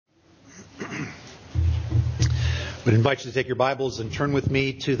I would invite you to take your Bibles and turn with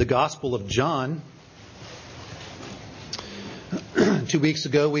me to the Gospel of John. 2 weeks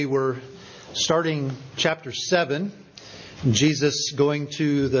ago we were starting chapter 7. Jesus going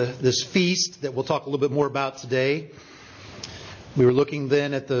to this feast that we'll talk a little bit more about today. We were looking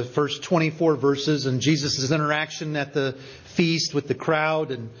then at the first 24 verses and Jesus' interaction at the feast with the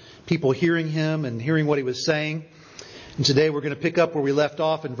crowd and people hearing Him and hearing what He was saying. And today we're going to pick up where we left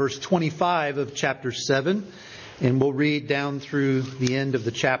off in verse 25 of chapter 7. And we'll read down through the end of the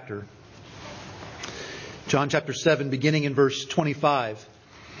chapter. John chapter 7, beginning in verse 25.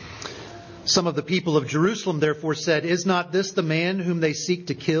 Some of the people of Jerusalem therefore said, "Is not this the man whom they seek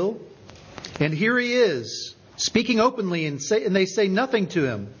to kill? And here he is, speaking openly, and they say nothing to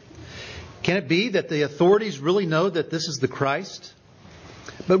him. Can it be that the authorities really know that this is the Christ?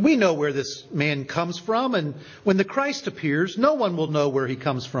 But we know where this man comes from, and when the Christ appears, no one will know where he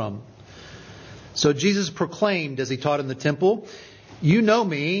comes from." So Jesus proclaimed as He taught in the temple, "You know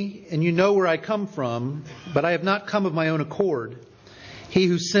me, and you know where I come from, but I have not come of my own accord. He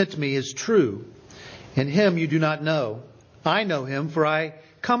who sent me is true, and Him you do not know. I know Him, for I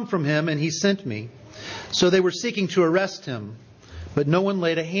come from Him, and He sent me." So they were seeking to arrest Him, but no one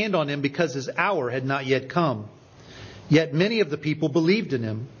laid a hand on Him because His hour had not yet come. Yet many of the people believed in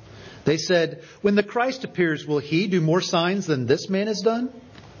Him. They said, "When the Christ appears, will He do more signs than this man has done?"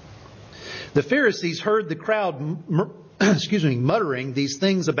 The Pharisees heard the crowd muttering these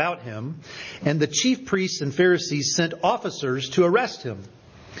things about Him, and the chief priests and Pharisees sent officers to arrest Him.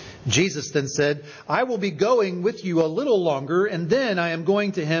 Jesus then said, "I will be going with you a little longer, and then I am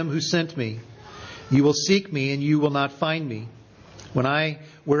going to Him who sent me. You will seek me, and you will not find me.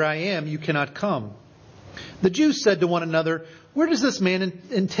 Where I am, you cannot come." The Jews said to one another, "Where does this man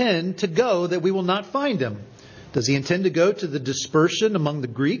intend to go that we will not find Him? Does He intend to go to the dispersion among the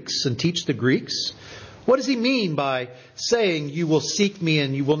Greeks and teach the Greeks? What does He mean by saying, 'You will seek me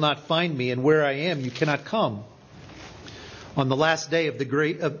and you will not find me, and where I am you cannot come'?" On the last day of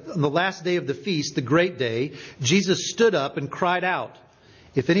the feast, the great day, Jesus stood up and cried out,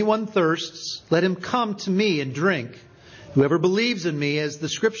 "If anyone thirsts, let him come to me and drink. Whoever believes in me, as the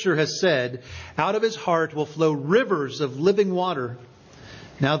Scripture has said, out of his heart will flow rivers of living water."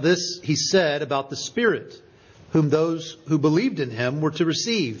 Now this He said about the Spirit, whom those who believed in Him were to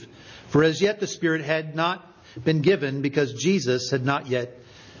receive. For as yet the Spirit had not been given, because Jesus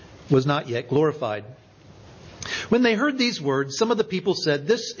was not yet glorified. When they heard these words, some of the people said,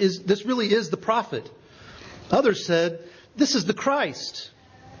 This really is the prophet." Others said, "This is the Christ."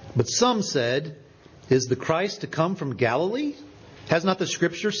 But some said, "Is the Christ to come from Galilee? Has not the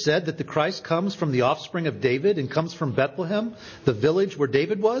Scripture said that the Christ comes from the offspring of David and comes from Bethlehem, the village where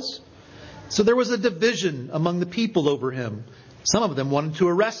David was?" So there was a division among the people over Him. Some of them wanted to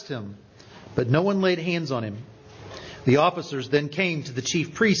arrest Him, but no one laid hands on Him. The officers then came to the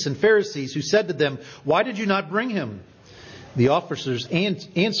chief priests and Pharisees, who said to them, "Why did you not bring Him?" The officers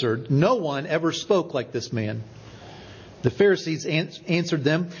answered, "No one ever spoke like this man." The Pharisees answered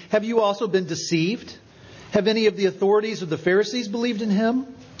them, "Have you also been deceived? Have any of the authorities of the Pharisees believed in Him?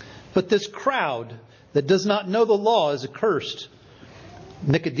 But this crowd that does not know the law is accursed."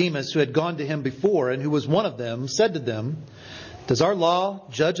 Nicodemus, who had gone to Him before and who was one of them, said to them, "Does our law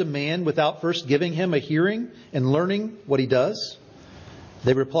judge a man without first giving him a hearing and learning what he does?"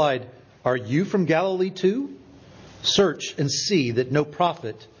 They replied, "Are you from Galilee too? Search and see that no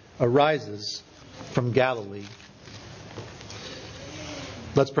prophet arises from Galilee."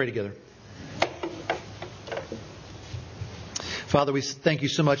 Let's pray together. Father, we thank You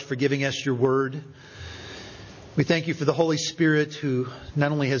so much for giving us Your word. We thank You for the Holy Spirit, who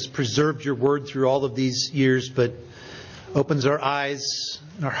not only has preserved Your word through all of these years, but opens our eyes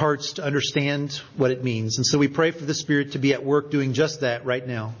and our hearts to understand what it means. And so we pray for the Spirit to be at work doing just that right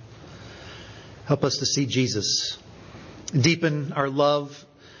now. Help us to see Jesus. Deepen our love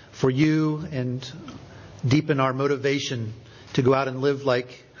for You and deepen our motivation to go out and live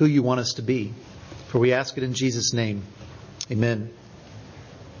like who You want us to be. For we ask it in Jesus' name. Amen.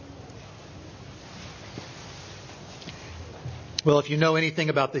 Well, if you know anything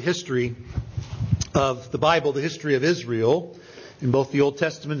about the history of the Bible, the history of Israel, in both the Old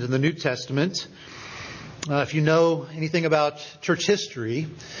Testament and the New Testament, if you know anything about church history,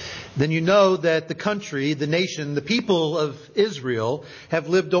 then you know that the country, the nation, the people of Israel have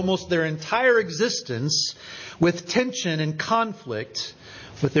lived almost their entire existence with tension and conflict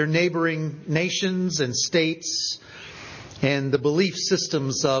with their neighboring nations and states and the belief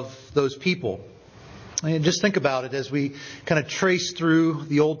systems of those people. And just think about it as we kind of trace through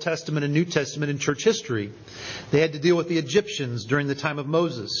the Old Testament and New Testament in church history. They had to deal with the Egyptians during the time of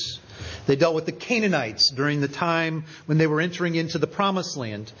Moses. They dealt with the Canaanites during the time when they were entering into the Promised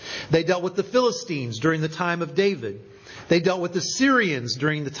Land. They dealt with the Philistines during the time of David. They dealt with the Syrians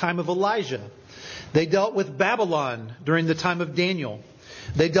during the time of Elijah. They dealt with Babylon during the time of Daniel.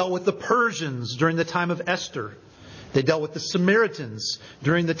 They dealt with the Persians during the time of Esther. They dealt with the Samaritans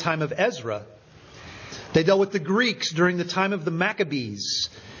during the time of Ezra. They dealt with the Greeks during the time of the Maccabees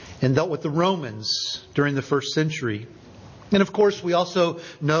and dealt with the Romans during the first century. And of course, we also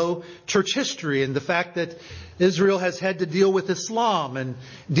know church history and the fact that Israel has had to deal with Islam and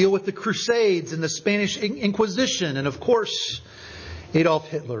deal with the Crusades and the Spanish Inquisition and of course, Adolf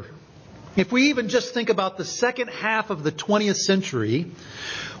Hitler. If we even just think about the second half of the 20th century,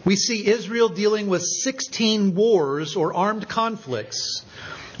 we see Israel dealing with 16 wars or armed conflicts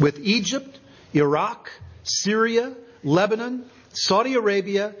with Egypt, Iraq, Syria, Lebanon, Saudi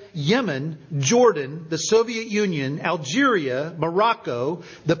Arabia, Yemen, Jordan, the Soviet Union, Algeria, Morocco,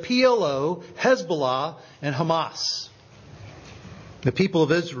 the PLO, Hezbollah, and Hamas. The people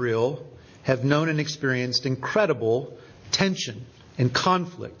of Israel have known and experienced incredible tension and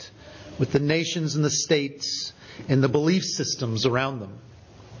conflict with the nations and the states and the belief systems around them.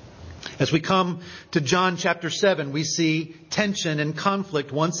 As we come to John chapter 7, we see tension and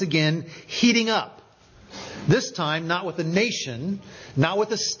conflict once again heating up. This time, not with a nation, not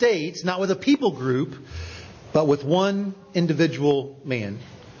with a state, not with a people group, but with one individual man,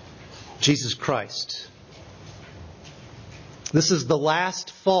 Jesus Christ. This is the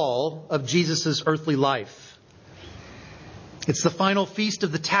last fall of Jesus' earthly life. It's the final feast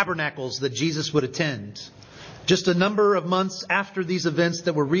of the tabernacles that Jesus would attend. Just a number of months after these events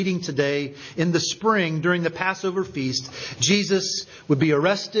that we're reading today, in the spring during the Passover feast, Jesus would be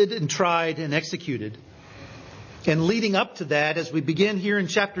arrested and tried and executed. And leading up to that, as we begin here in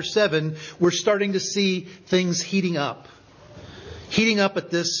chapter 7, we're starting to see things heating up. Heating up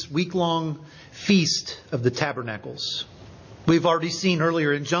at this week-long feast of the tabernacles. We've already seen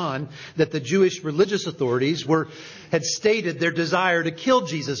earlier in John that the Jewish religious authorities had stated their desire to kill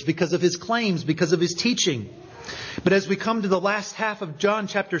Jesus because of his claims, because of his teaching. But as we come to the last half of John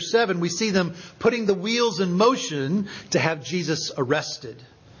chapter 7, we see them putting the wheels in motion to have Jesus arrested.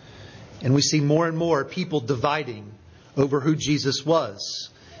 And we see more and more people dividing over who Jesus was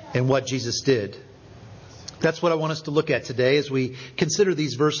and what Jesus did. That's what I want us to look at today as we consider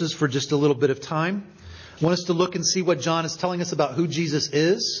these verses for just a little bit of time. I want us to look and see what John is telling us about who Jesus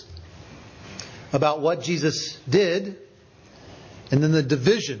is, about what Jesus did, and then the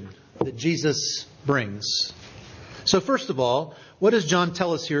division that Jesus brings. So first of all, what does John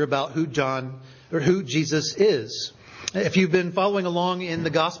tell us here about who Jesus is? If you've been following along in the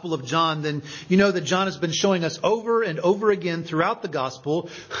Gospel of John, then you know that John has been showing us over and over again throughout the Gospel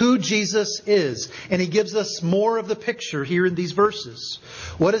who Jesus is. And he gives us more of the picture here in these verses.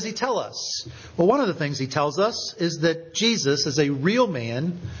 What does he tell us? Well, one of the things he tells us is that Jesus is a real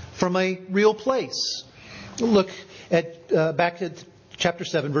man from a real place. Look at back at chapter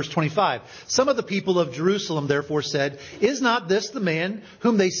 7, verse 25. Some of the people of Jerusalem therefore said, "Is not this the man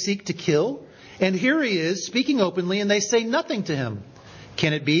whom they seek to kill? And here he is speaking openly and they say nothing to him.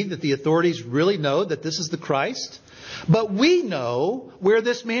 Can it be that the authorities really know that this is the Christ? But we know where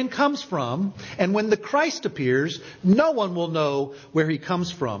this man comes from. And when the Christ appears, no one will know where he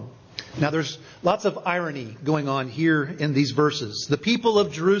comes from." Now there's lots of irony going on here in these verses. The people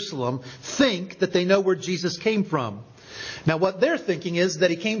of Jerusalem think that they know where Jesus came from. Now what they're thinking is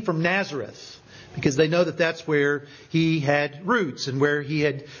that he came from Nazareth, because they know that that's where he had roots and where he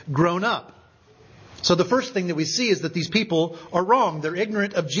had grown up. So the first thing that we see is that these people are wrong. They're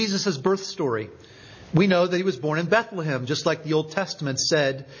ignorant of Jesus' birth story. We know that he was born in Bethlehem, just like the Old Testament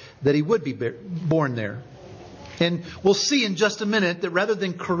said that he would be born there. And we'll see in just a minute that rather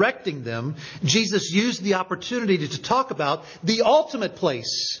than correcting them, Jesus used the opportunity to talk about the ultimate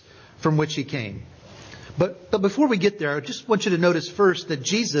place from which he came. But before we get there, I just want you to notice first that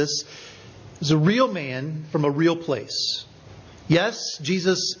Jesus is a real man from a real place. Yes,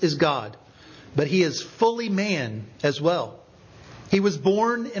 Jesus is God. But he is fully man as well. He was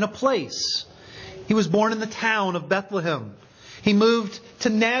born in a place. He was born in the town of Bethlehem. He moved to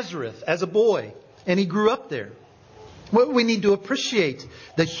Nazareth as a boy, and he grew up there. We need to appreciate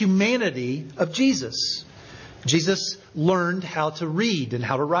the humanity of Jesus. Jesus learned how to read and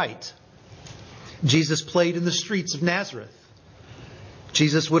how to write. Jesus played in the streets of Nazareth.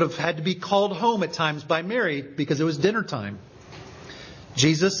 Jesus would have had to be called home at times by Mary because it was dinner time.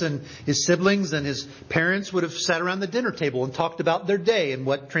 Jesus and his siblings and his parents would have sat around the dinner table and talked about their day and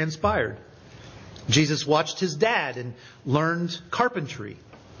what transpired. Jesus watched his dad and learned carpentry.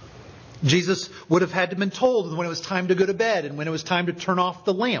 Jesus would have had to have been told when it was time to go to bed and when it was time to turn off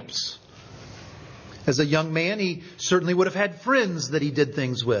the lamps. As a young man, he certainly would have had friends that he did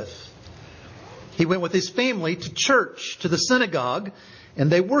things with. He went with his family to church, to the synagogue, and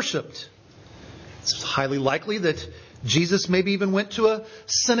they worshiped. It's highly likely that Jesus maybe even went to a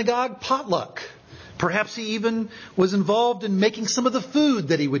synagogue potluck. Perhaps he even was involved in making some of the food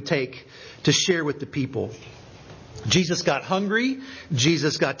that he would take to share with the people. Jesus got hungry.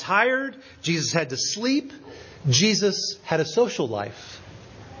 Jesus got tired. Jesus had to sleep. Jesus had a social life.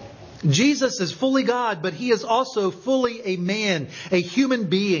 Jesus is fully God, but he is also fully a man, a human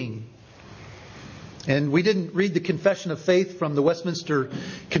being. And we didn't read the Confession of Faith from the Westminster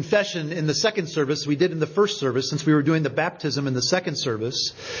Confession in the second service. We did in the first service, since we were doing the baptism in the second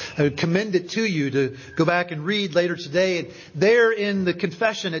service. I would commend it to you to go back and read later today. And there in the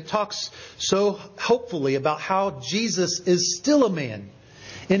confession, it talks so hopefully about how Jesus is still a man.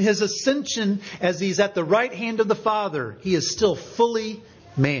 In his ascension, as he's at the right hand of the Father, he is still fully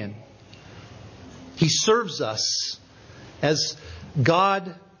man. He serves us as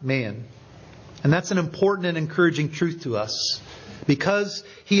God-man. And that's an important and encouraging truth to us. Because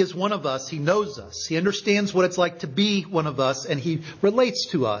he is one of us, he knows us. He understands what it's like to be one of us, and he relates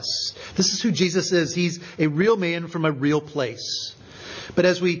to us. This is who Jesus is. He's a real man from a real place. But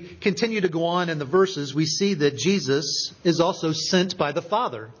as we continue to go on in the verses, we see that Jesus is also sent by the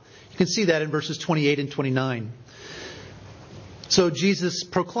Father. You can see that in verses 28 and 29. So Jesus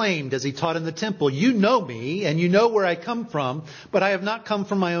proclaimed as he taught in the temple, "You know me, and you know where I come from, but I have not come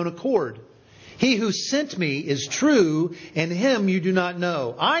from my own accord. He who sent me is true, and him you do not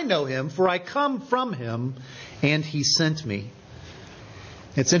know. I know him, for I come from him, and he sent me."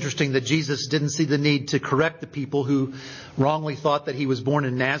 It's interesting that Jesus didn't see the need to correct the people who wrongly thought that he was born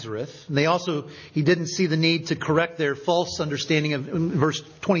in Nazareth. And he didn't see the need to correct their false understanding of verse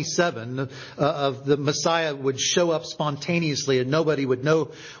 27 of the Messiah would show up spontaneously and nobody would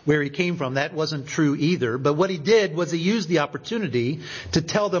know where he came from. That wasn't true either. But what he did was he used the opportunity to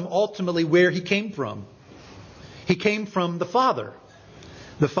tell them ultimately where he came from. He came from the Father.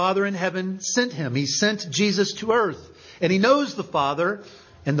 The Father in heaven sent him. He sent Jesus to earth. And he knows the Father,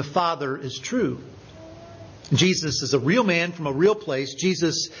 and the Father is true. Jesus is a real man from a real place.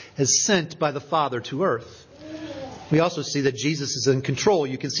 Jesus is sent by the Father to earth. We also see that Jesus is in control.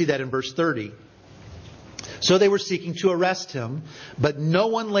 You can see that in verse 30. So they were seeking to arrest him, but no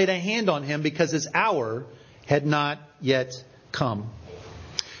one laid a hand on him because his hour had not yet come.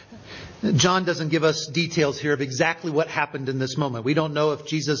 John doesn't give us details here of exactly what happened in this moment. We don't know if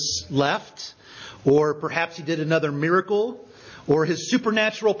Jesus left, or perhaps he did another miracle, or his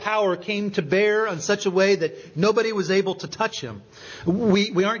supernatural power came to bear in such a way that nobody was able to touch him.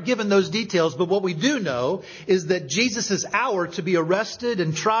 We aren't given those details, but what we do know is that Jesus' hour to be arrested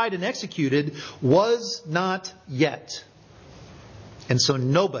and tried and executed was not yet. And so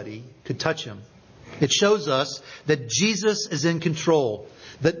nobody could touch him. It shows us that Jesus is in control.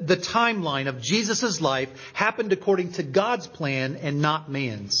 That the timeline of Jesus' life happened according to God's plan and not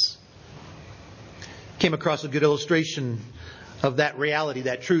man's. Came across a good illustration of that reality,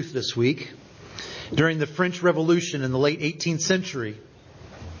 that truth this week. During the French Revolution in the late 18th century,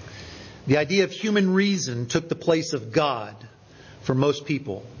 the idea of human reason took the place of God for most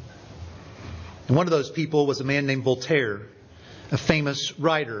people. And one of those people was a man named Voltaire, a famous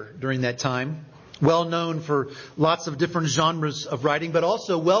writer during that time. Well known for lots of different genres of writing, but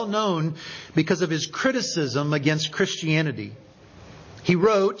also well known because of his criticism against Christianity. He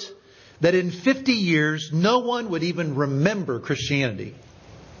wrote that in 50 years, no one would even remember Christianity.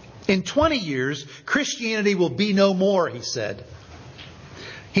 In 20 years, Christianity will be no more, he said.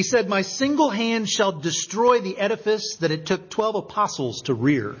 He said, "My single hand shall destroy the edifice that it took 12 apostles to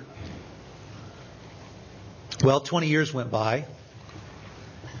rear." Well, 20 years went by.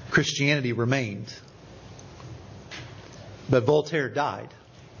 Christianity remained. But Voltaire died.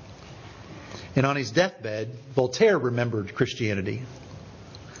 And on his deathbed, Voltaire remembered Christianity.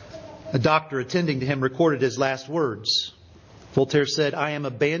 A doctor attending to him recorded his last words. Voltaire said, "I am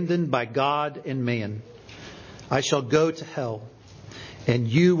abandoned by God and man. I shall go to hell, and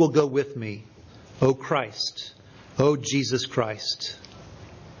you will go with me, O Christ, O Jesus Christ."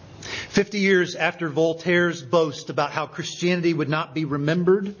 50 years after Voltaire's boast about how Christianity would not be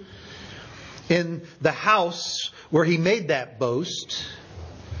remembered, in the house where he made that boast,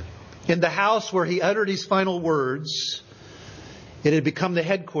 in the house where he uttered his final words, it had become the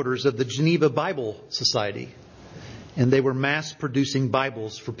headquarters of the Geneva Bible Society. And they were mass producing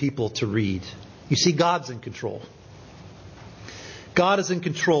Bibles for people to read. You see, God's in control. God is in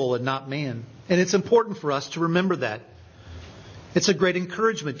control and not man. And it's important for us to remember that. It's a great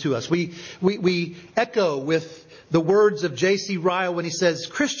encouragement to us. We echo with the words of J.C. Ryle when he says,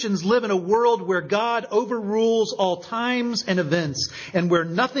 Christians live in a world where God overrules all times and events, and where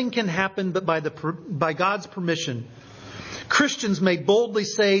nothing can happen but by God's permission. Christians may boldly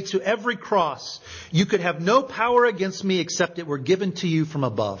say to every cross, you could have no power against me except it were given to you from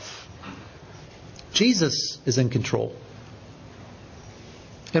above. Jesus is in control.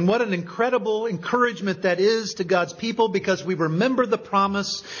 And what an incredible encouragement that is to God's people, because we remember the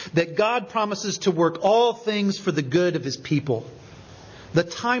promise that God promises to work all things for the good of His people. The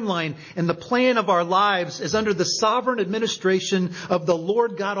timeline and the plan of our lives is under the sovereign administration of the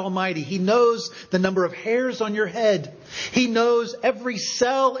Lord God Almighty. He knows the number of hairs on your head. He knows every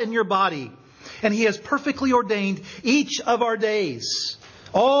cell in your body. And He has perfectly ordained each of our days.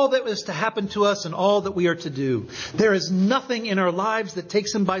 All that is to happen to us and all that we are to do. There is nothing in our lives that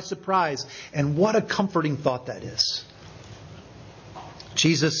takes Him by surprise. And what a comforting thought that is.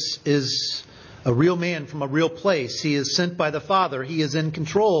 Jesus is a real man from a real place. He is sent by the Father. He is in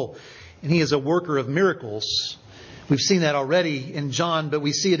control. And He is a worker of miracles. We've seen that already in John, but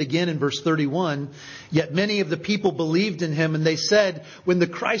we see it again in verse 31. Yet many of the people believed in Him, and they said, when the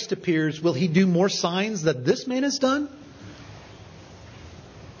Christ appears, will He do more signs than this man has done?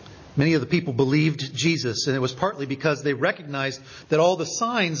 Many of the people believed Jesus, and it was partly because they recognized that all the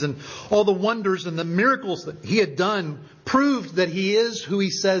signs and all the wonders and the miracles that He had done proved that He is who He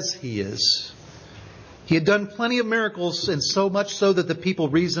says He is. He had done plenty of miracles, and so much so that the people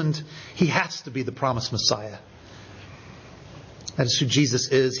reasoned He has to be the promised Messiah. That is who Jesus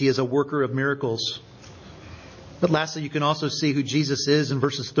is. He is a worker of miracles. But lastly, you can also see who Jesus is in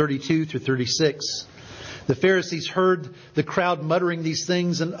verses 32 through 36. The Pharisees heard the crowd muttering these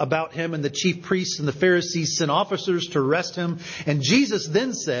things about Him, and the chief priests and the Pharisees sent officers to arrest Him. And Jesus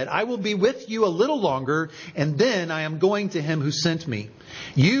then said, I will be with you a little longer, and then I am going to Him who sent me.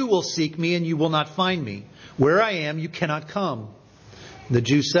 You will seek me, and you will not find me. Where I am, you cannot come. The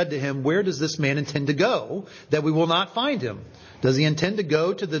Jews said to Him, where does this man intend to go, that we will not find Him? Does He intend to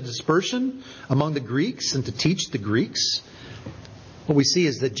go to the dispersion among the Greeks and to teach the Greeks? What we see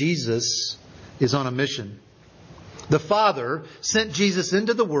is that Jesus is on a mission. The Father sent Jesus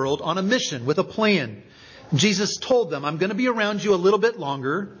into the world on a mission with a plan. Jesus told them, I'm going to be around you a little bit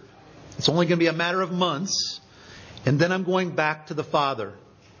longer. It's only going to be a matter of months. And then I'm going back to the Father.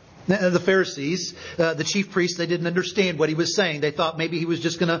 The Pharisees, the chief priests, they didn't understand what He was saying. They thought maybe He was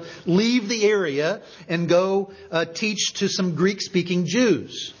just going to leave the area and go teach to some Greek-speaking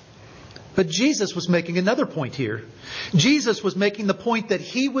Jews. But Jesus was making another point here. Jesus was making the point that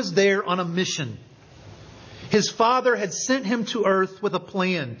He was there on a mission. His Father had sent Him to earth with a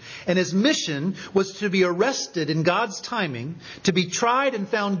plan. And His mission was to be arrested in God's timing, to be tried and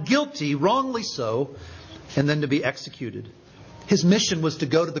found guilty, wrongly so, and then to be executed. His mission was to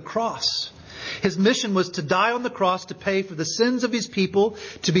go to the cross. His mission was to die on the cross to pay for the sins of His people,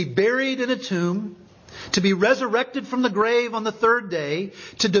 to be buried in a tomb, to be resurrected from the grave on the third day,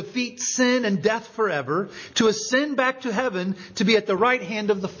 to defeat sin and death forever, to ascend back to heaven, to be at the right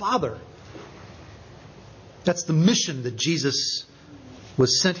hand of the Father. That's the mission that Jesus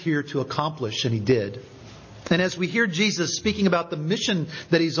was sent here to accomplish, and He did. And as we hear Jesus speaking about the mission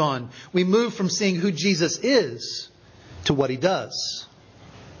that He's on, we move from seeing who Jesus is to what He does.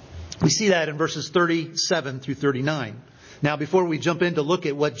 We see that in verses 37 through 39. Now, before we jump in to look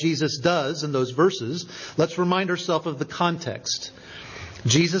at what Jesus does in those verses, let's remind ourselves of the context.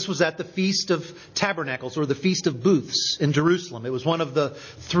 Jesus was at the Feast of Tabernacles, or the Feast of Booths in Jerusalem. It was one of the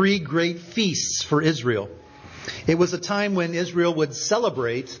 3 great feasts for Israel. It was a time when Israel would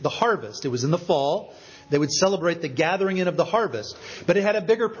celebrate the harvest. It was in the fall. They would celebrate the gathering in of the harvest. But it had a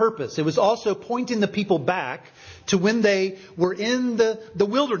bigger purpose. It was also pointing the people back to when they were in the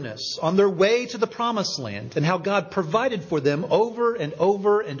wilderness on their way to the promised land, and how God provided for them over and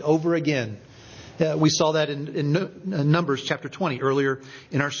over and over again. We saw that in Numbers chapter 20 earlier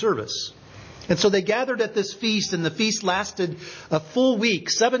in our service. And so they gathered at this feast, and the feast lasted a full week,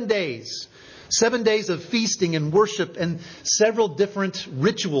 7 days. 7 days of feasting and worship, and several different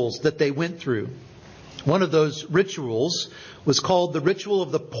rituals that they went through. One of those rituals was called the ritual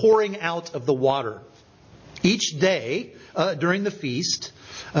of the pouring out of the water. Each day during the feast,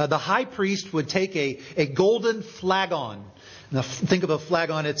 the high priest would take a golden flagon. Now think of a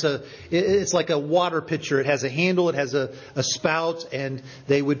flagon. It's like a water pitcher. It has a handle. It has a spout, and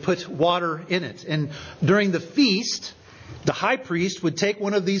they would put water in it. And during the feast, the high priest would take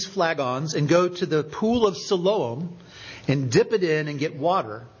one of these flagons and go to the pool of Siloam and dip it in and get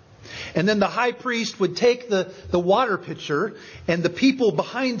water. And then the high priest would take the water pitcher, and the people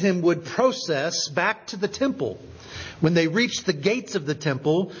behind him would process back to the temple. When they reached the gates of the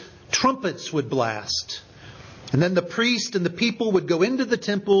temple, trumpets would blast. And then the priest and the people would go into the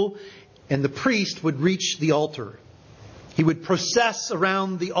temple, and the priest would reach the altar. He would process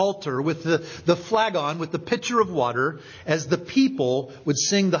around the altar with the flagon, with the pitcher of water, as the people would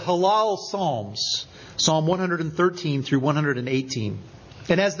sing the Hallel Psalms, Psalm 113 through 118.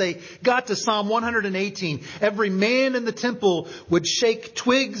 And as they got to Psalm 118, every man in the temple would shake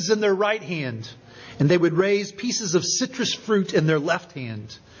twigs in their right hand, and they would raise pieces of citrus fruit in their left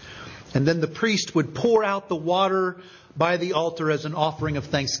hand. And then the priest would pour out the water by the altar as an offering of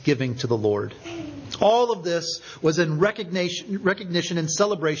thanksgiving to the Lord. All of this was in recognition and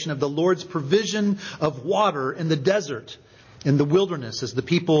celebration of the Lord's provision of water in the desert, in the wilderness, as the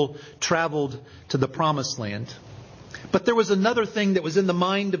people traveled to the promised land. But there was another thing that was in the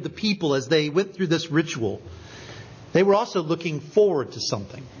mind of the people as they went through this ritual. They were also looking forward to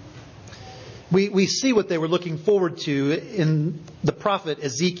something. We see what they were looking forward to in the prophet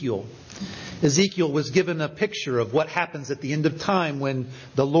Ezekiel. Ezekiel was given a picture of what happens at the end of time when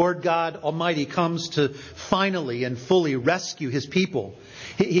the Lord God Almighty comes to finally and fully rescue His people.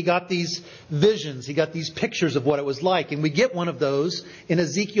 He got these visions, he got these pictures of what it was like. And we get one of those in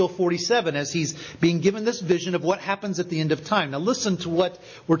Ezekiel 47 as he's being given this vision of what happens at the end of time. Now listen to what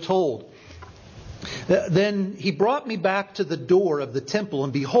we're told. Then he brought me back to the door of the temple,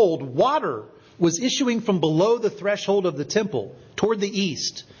 and behold, water was issuing from below the threshold of the temple toward the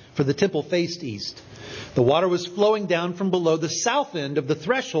east. For the temple faced east. The water was flowing down from below the south end of the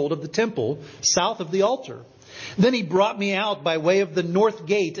threshold of the temple, south of the altar. Then he brought me out by way of the north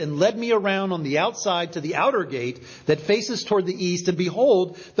gate and led me around on the outside to the outer gate that faces toward the east. And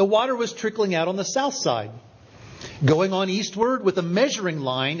behold, the water was trickling out on the south side. Going on eastward with a measuring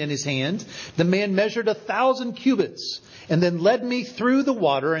line in his hand, the man measured 1,000 cubits and then led me through the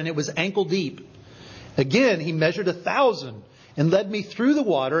water, and it was ankle deep. Again, he measured 1,000 and led me through the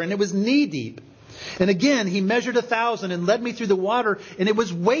water, and it was knee deep. And again, he measured 1,000 and led me through the water, and it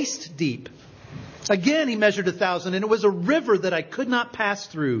was waist deep. Again, he measured 1,000, and it was a river that I could not pass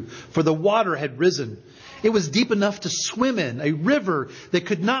through, for the water had risen. It was deep enough to swim in, a river that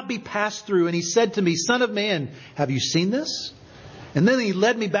could not be passed through. And he said to me, Son of man, have you seen this? And then he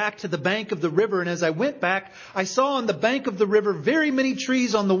led me back to the bank of the river. And as I went back, I saw on the bank of the river very many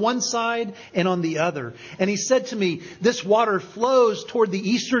trees on the one side and on the other. And he said to me, this water flows toward the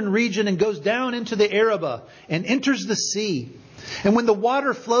eastern region and goes down into the Arabah and enters the sea. And when the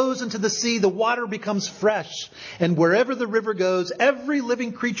water flows into the sea, the water becomes fresh. And wherever the river goes, every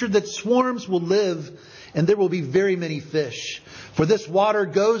living creature that swarms will live. And there will be very many fish. For this water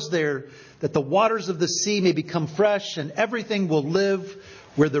goes there, that the waters of the sea may become fresh, and everything will live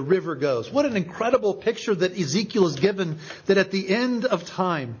where the river goes. What an incredible picture that Ezekiel is given, that at the end of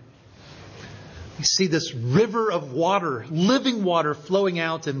time, we see this river of water, living water flowing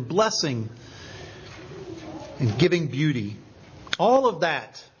out and blessing and giving beauty. All of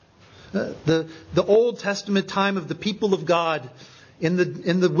that, the Old Testament time of the people of God in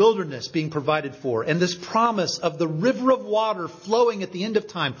the wilderness being provided for, and this promise of the river of water flowing at the end of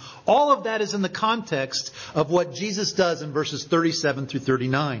time, all of that is in the context of what Jesus does in verses 37 through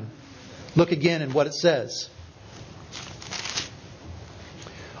 39. Look again in what it says.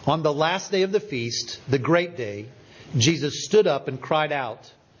 On the last day of the feast, the great day, Jesus stood up and cried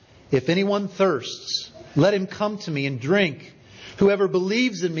out, If anyone thirsts, let him come to me and drink. Whoever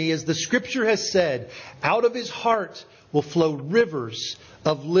believes in me, as the Scripture has said, out of his heart will flow rivers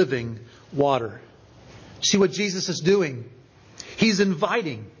of living water. See what Jesus is doing? He's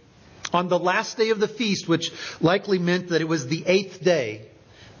inviting on the last day of the feast, which likely meant that it was the 8th day.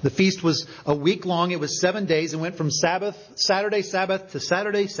 The feast was a week long. It was 7 days and went from Saturday Sabbath to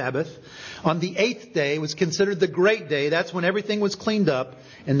Saturday Sabbath. On the 8th day was considered the great day. That's when everything was cleaned up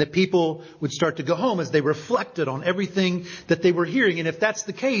and the people would start to go home as they reflected on everything that they were hearing. And if that's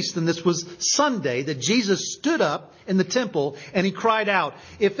the case, then this was Sunday that Jesus stood up in the temple and he cried out,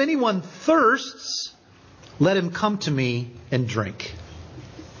 If anyone thirsts, let him come to me and drink.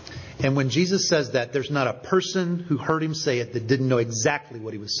 And when Jesus says that, there's not a person who heard him say it that didn't know exactly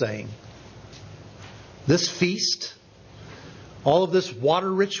what he was saying. This feast, all of this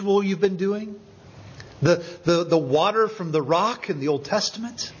water ritual you've been doing, the water from the rock in the Old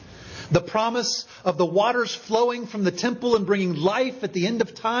Testament, the promise of the waters flowing from the temple and bringing life at the end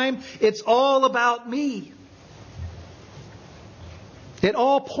of time, it's all about me. It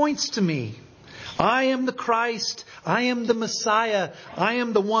all points to me. I am the Christ. I am the Messiah. I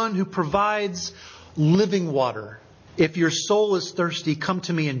am the one who provides living water If your soul is thirsty, come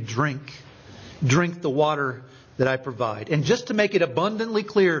to me and drink. Drink the water that I provide. And just to make it abundantly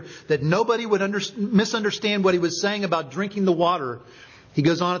clear that nobody would misunderstand what he was saying about drinking the water, he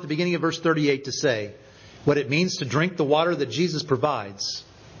goes on at the beginning of verse 38 to say, what it means to drink the water that Jesus provides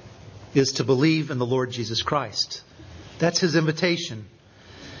is to believe in the Lord Jesus Christ. That's his invitation.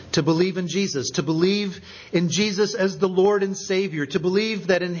 To believe in Jesus. To believe in Jesus as the Lord and Savior. To believe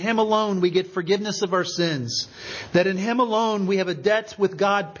that in Him alone we get forgiveness of our sins. That in Him alone we have a debt with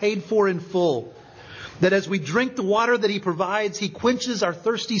God paid for in full. That as we drink the water that He provides, He quenches our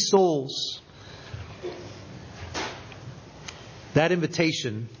thirsty souls. That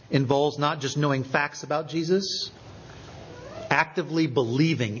invitation involves not just knowing facts about Jesus, actively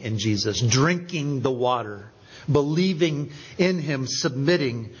believing in Jesus, drinking the water, believing in Him,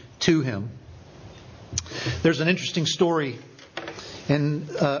 submitting to Him. There's an interesting story, an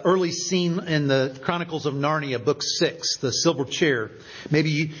early scene in the Chronicles of Narnia, Book 6, The Silver Chair.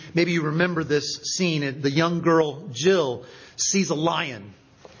 Maybe you remember this scene. The young girl, Jill, sees a lion.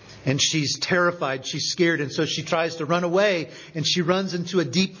 And she's terrified, she's scared, and so she tries to run away, and she runs into a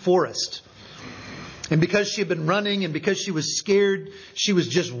deep forest. And because she had been running and because she was scared, she was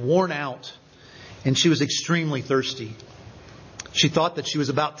just worn out. And she was extremely thirsty. She thought that she was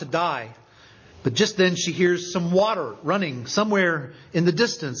about to die. But just then she hears some water running somewhere in the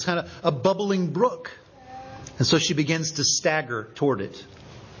distance, kind of a bubbling brook. And so she begins to stagger toward it.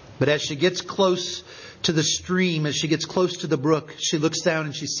 But as she gets close to the stream, as she gets close to the brook, she looks down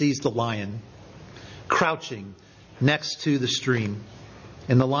and she sees the lion crouching next to the stream.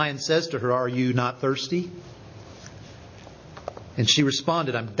 And the lion says to her, "Are you not thirsty?" And she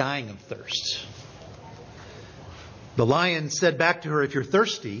responded, "I'm dying of thirst." The lion said back to her, "If you're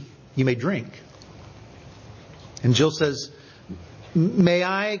thirsty, you may drink." And Jill says,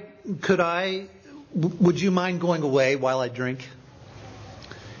 would you mind going away while I drink?"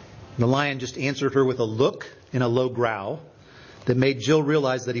 The lion just answered her with a look and a low growl that made Jill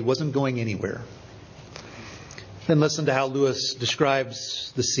realize that he wasn't going anywhere. Then listen to how Lewis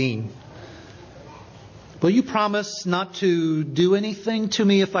describes the scene. "Will you promise not to do anything to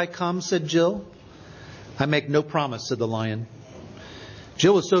me if I come?" said Jill. "I make no promise," said the lion.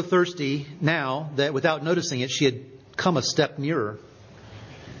 Jill was so thirsty now that without noticing it, she had come a step nearer.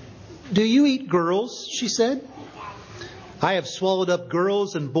 "Do you eat girls?" she said. "I have swallowed up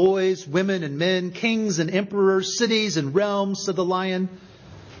girls and boys, women and men, kings and emperors, cities and realms," said the lion.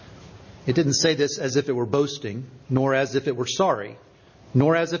 It didn't say this as if it were boasting, nor as if it were sorry,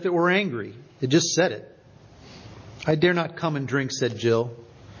 nor as if it were angry. It just said it. "I dare not come and drink," said Jill.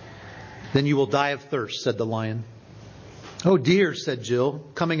 "Then you will die of thirst," said the lion. "Oh dear," said Jill,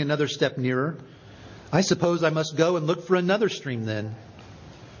 coming another step nearer. "I suppose I must go and look for another stream then."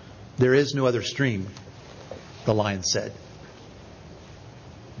 "There is no other stream," the lion said.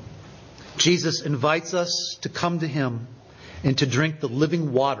 Jesus invites us to come to Him and to drink the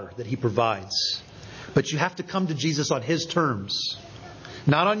living water that He provides. But you have to come to Jesus on His terms,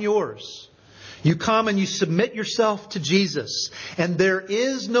 not on yours. You come and you submit yourself to Jesus. And there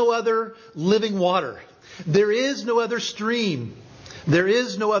is no other living water. There is no other stream. There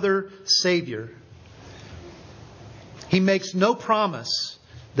is no other Savior. He makes no promise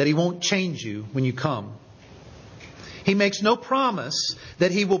that He won't change you when you come. He makes no promise that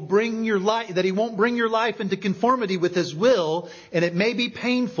He will bring your life, that He won't bring your life into conformity with His will, and it may be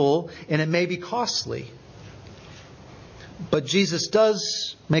painful and it may be costly. But Jesus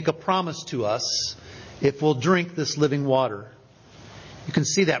does make a promise to us if we'll drink this living water. You can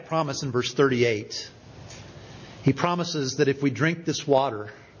see that promise in verse 38. He promises that if we drink this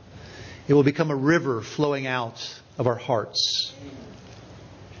water, it will become a river flowing out of our hearts.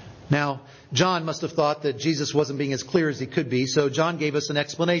 Now, John must have thought that Jesus wasn't being as clear as he could be, so John gave us an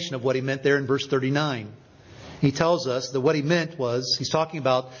explanation of what he meant there in verse 39. He tells us that what he meant was, he's talking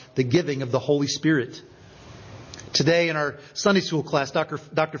about the giving of the Holy Spirit. Today in our Sunday school class,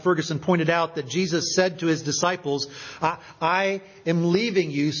 Dr. Ferguson pointed out that Jesus said to His disciples, I am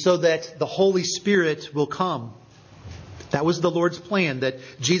leaving you so that the Holy Spirit will come. That was the Lord's plan, that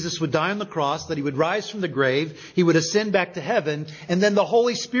Jesus would die on the cross, that He would rise from the grave, He would ascend back to heaven, and then the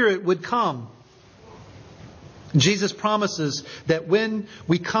Holy Spirit would come. Jesus promises that when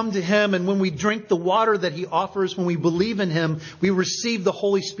we come to Him and when we drink the water that He offers, when we believe in Him, we receive the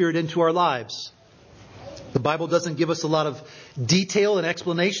Holy Spirit into our lives. The Bible doesn't give us a lot of detail and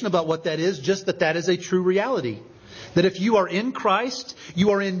explanation about what that is, just that is a true reality. That if you are in Christ,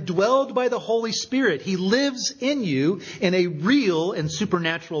 you are indwelled by the Holy Spirit. He lives in you in a real and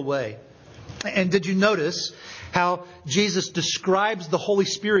supernatural way. And did you notice how Jesus describes the Holy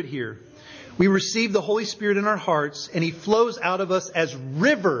Spirit here? We receive the Holy Spirit in our hearts, and He flows out of us as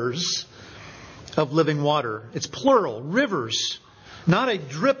rivers of living water. It's plural, rivers. Not a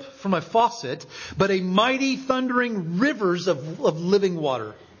drip from a faucet, but a mighty thundering rivers of living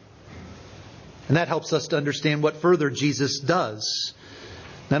water. And that helps us to understand what further Jesus does.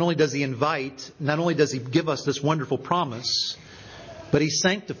 Not only does He invite, not only does He give us this wonderful promise, but He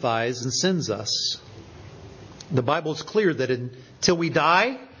sanctifies and sends us. The Bible is clear that until we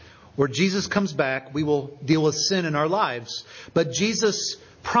die or Jesus comes back, we will deal with sin in our lives. But Jesus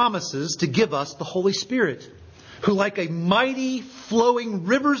promises to give us the Holy Spirit, who like a mighty flowing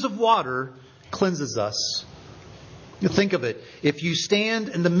rivers of water cleanses us. Think of it. If you stand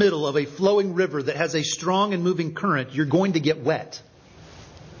in the middle of a flowing river that has a strong and moving current, you're going to get wet.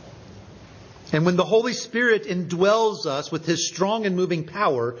 And when the Holy Spirit indwells us with His strong and moving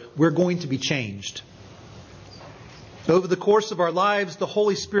power, we're going to be changed. Over the course of our lives, the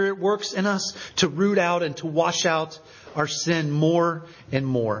Holy Spirit works in us to root out and to wash out our sin more and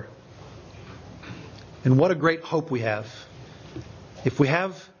more. And what a great hope we have. If we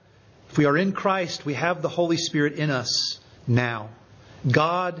are in Christ, we have the Holy Spirit in us now.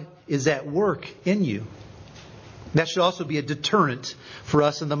 God is at work in you. That should also be a deterrent for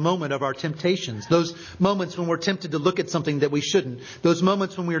us in the moment of our temptations. Those moments when we're tempted to look at something that we shouldn't. Those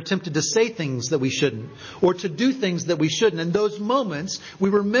moments when we are tempted to say things that we shouldn't. Or to do things that we shouldn't. In those moments, we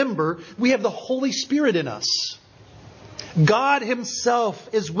remember we have the Holy Spirit in us. God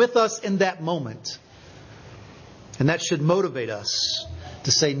Himself is with us in that moment. And that should motivate us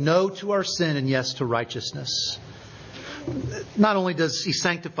to say no to our sin and yes to righteousness. Not only does He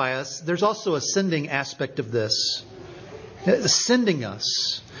sanctify us, there's also a sending aspect of this. Sending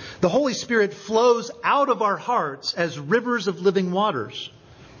us. The Holy Spirit flows out of our hearts as rivers of living waters.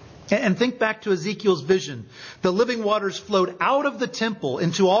 And think back to Ezekiel's vision. The living waters flowed out of the temple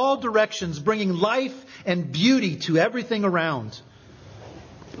into all directions, bringing life and beauty to everything around.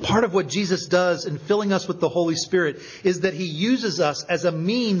 Part of what Jesus does in filling us with the Holy Spirit is that He uses us as a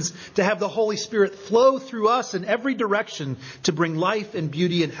means to have the Holy Spirit flow through us in every direction to bring life and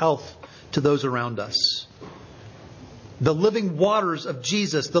beauty and health to those around us. The living waters of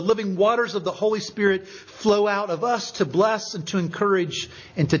Jesus, the living waters of the Holy Spirit flow out of us to bless and to encourage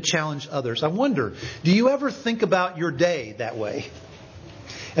and to challenge others. I wonder, do you ever think about your day that way?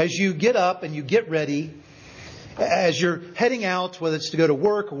 As you get up and you get ready, as you're heading out, whether it's to go to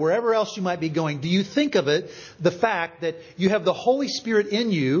work or wherever else you might be going, do you think of it, the fact that you have the Holy Spirit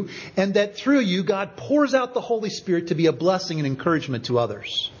in you and that through you God pours out the Holy Spirit to be a blessing and encouragement to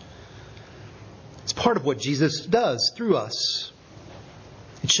others? It's part of what Jesus does through us.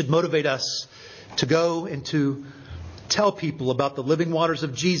 It should motivate us to go and to tell people about the living waters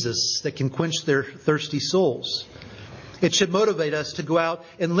of Jesus that can quench their thirsty souls. It should motivate us to go out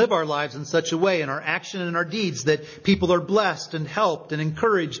and live our lives in such a way in our action and in our deeds that people are blessed and helped and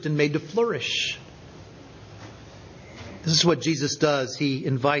encouraged and made to flourish. This is what Jesus does. He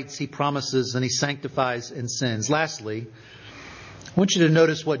invites, He promises, and He sanctifies and sends. Lastly, I want you to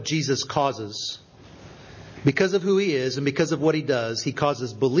notice what Jesus causes. Because of who He is and because of what He does, He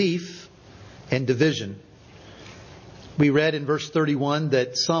causes belief and division. We read in verse 31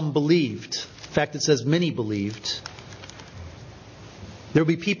 that some believed. In fact, it says many believed. There will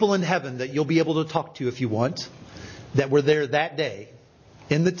be people in heaven that you'll be able to talk to if you want, that were there that day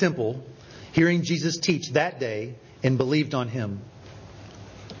in the temple, hearing Jesus teach that day and believed on Him.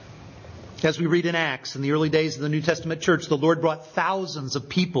 As we read in Acts, in the early days of the New Testament church, the Lord brought thousands of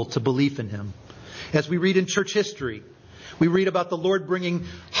people to belief in Him. As we read in church history, we read about the Lord bringing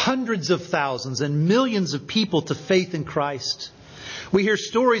hundreds of thousands and millions of people to faith in Christ. We hear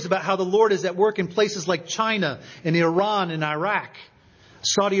stories about how the Lord is at work in places like China and Iran and Iraq,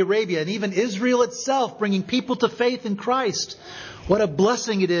 Saudi Arabia, and even Israel itself, bringing people to faith in Christ. What a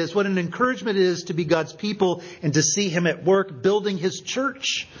blessing it is, what an encouragement it is to be God's people and to see Him at work building His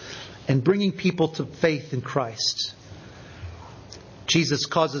church and bringing people to faith in Christ. Jesus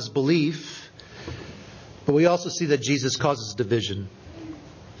causes belief, but we also see that Jesus causes division.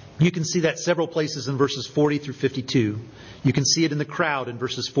 You can see that several places in verses 40 through 52. You can see it in the crowd in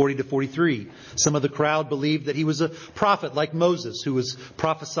verses 40 to 43. Some of the crowd believed that He was a prophet like Moses, who was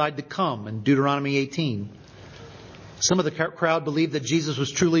prophesied to come in Deuteronomy 18. Some of the crowd believed that Jesus was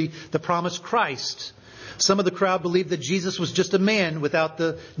truly the promised Christ. Some of the crowd believed that Jesus was just a man without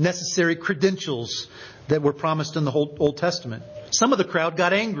the necessary credentials that were promised in the whole Old Testament. Some of the crowd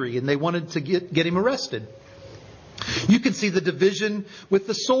got angry and they wanted to get Him arrested. You can see the division with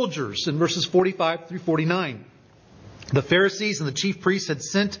the soldiers in verses 45 through 49. The Pharisees and the chief priests had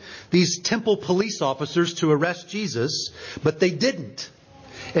sent these temple police officers to arrest Jesus, but they didn't.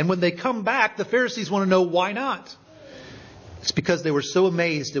 And when they come back, the Pharisees want to know why not. It's because they were so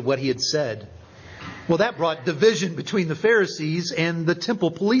amazed at what he had said. Well, that brought division between the Pharisees and the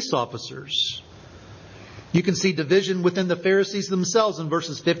temple police officers. You can see division within the Pharisees themselves in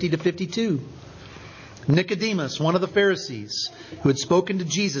verses 50 to 52. Nicodemus, one of the Pharisees, who had spoken to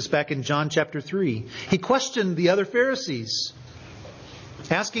Jesus back in John chapter 3, he questioned the other Pharisees,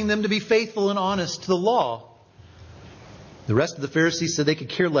 asking them to be faithful and honest to the law. The rest of the Pharisees said they could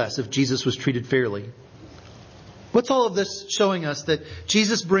care less if Jesus was treated fairly. What's all of this showing us? That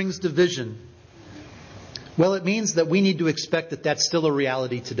Jesus brings division. Well, it means that we need to expect that that's still a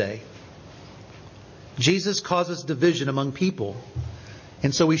reality today. Jesus causes division among people.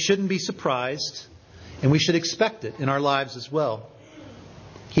 And so we shouldn't be surprised, and we should expect it in our lives as well.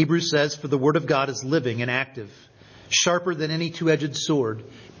 Hebrews says, "For the Word of God is living and active, sharper than any two-edged sword,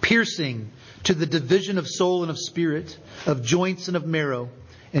 piercing to the division of soul and of spirit, of joints and of marrow,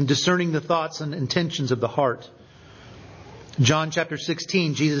 and discerning the thoughts and intentions of the heart." John chapter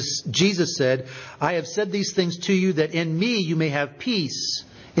 16, Jesus said, "I have said these things to you that in me you may have peace.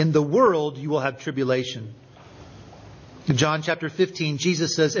 In the world you will have tribulation." In John chapter 15,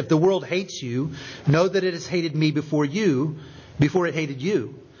 Jesus says, "If the world hates you, know that it has hated me before it hated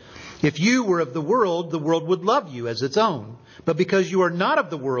you. If you were of the world would love you as its own. But because you are not of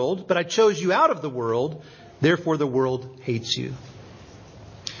the world, but I chose you out of the world, therefore the world hates you."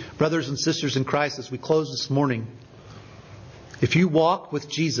 Brothers and sisters in Christ, as we close this morning, if you walk with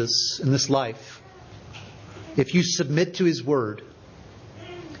Jesus in this life, if you submit to His Word,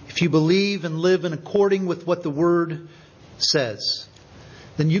 if you believe and live in according with what the Word says,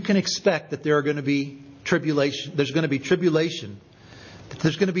 then you can expect that there are going to be tribulation. There's going to be tribulation. That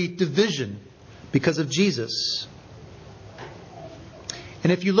there's going to be division because of Jesus.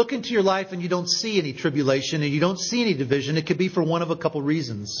 And if you look into your life and you don't see any tribulation and you don't see any division, it could be for one of a couple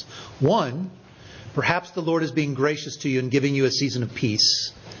reasons. One, perhaps the Lord is being gracious to you and giving you a season of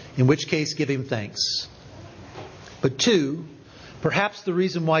peace, in which case give Him thanks. But two, perhaps the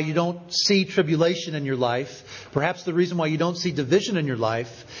reason why you don't see tribulation in your life, perhaps the reason why you don't see division in your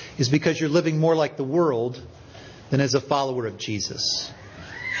life, is because you're living more like the world than as a follower of Jesus.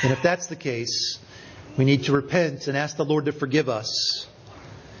 And if that's the case, we need to repent and ask the Lord to forgive us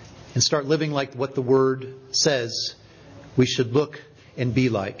and start living like what the Word says we should look and be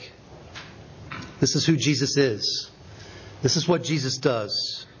like. This is who Jesus is. This is what Jesus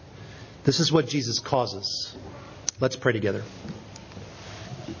does. This is what Jesus causes. Let's pray together.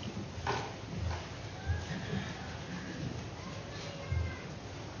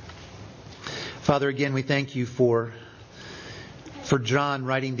 Father, again, we thank you for John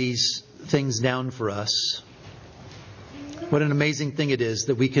writing these things down for us. What an amazing thing it is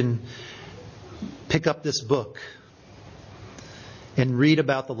that we can pick up this book and read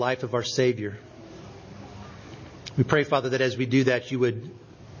about the life of our Savior. We pray, Father, that as we do that, you would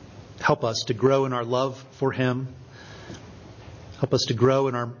help us to grow in our love for Him. Help us to grow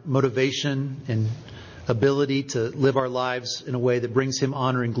in our motivation and ability to live our lives in a way that brings Him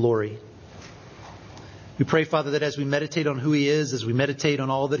honor and glory. We pray, Father, that as we meditate on who He is, as we meditate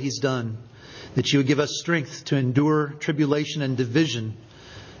on all that He's done, that you would give us strength to endure tribulation and division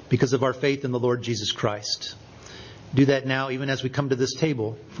because of our faith in the Lord Jesus Christ. Do that now, even as we come to this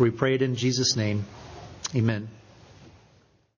table, for we pray it in Jesus' name. Amen.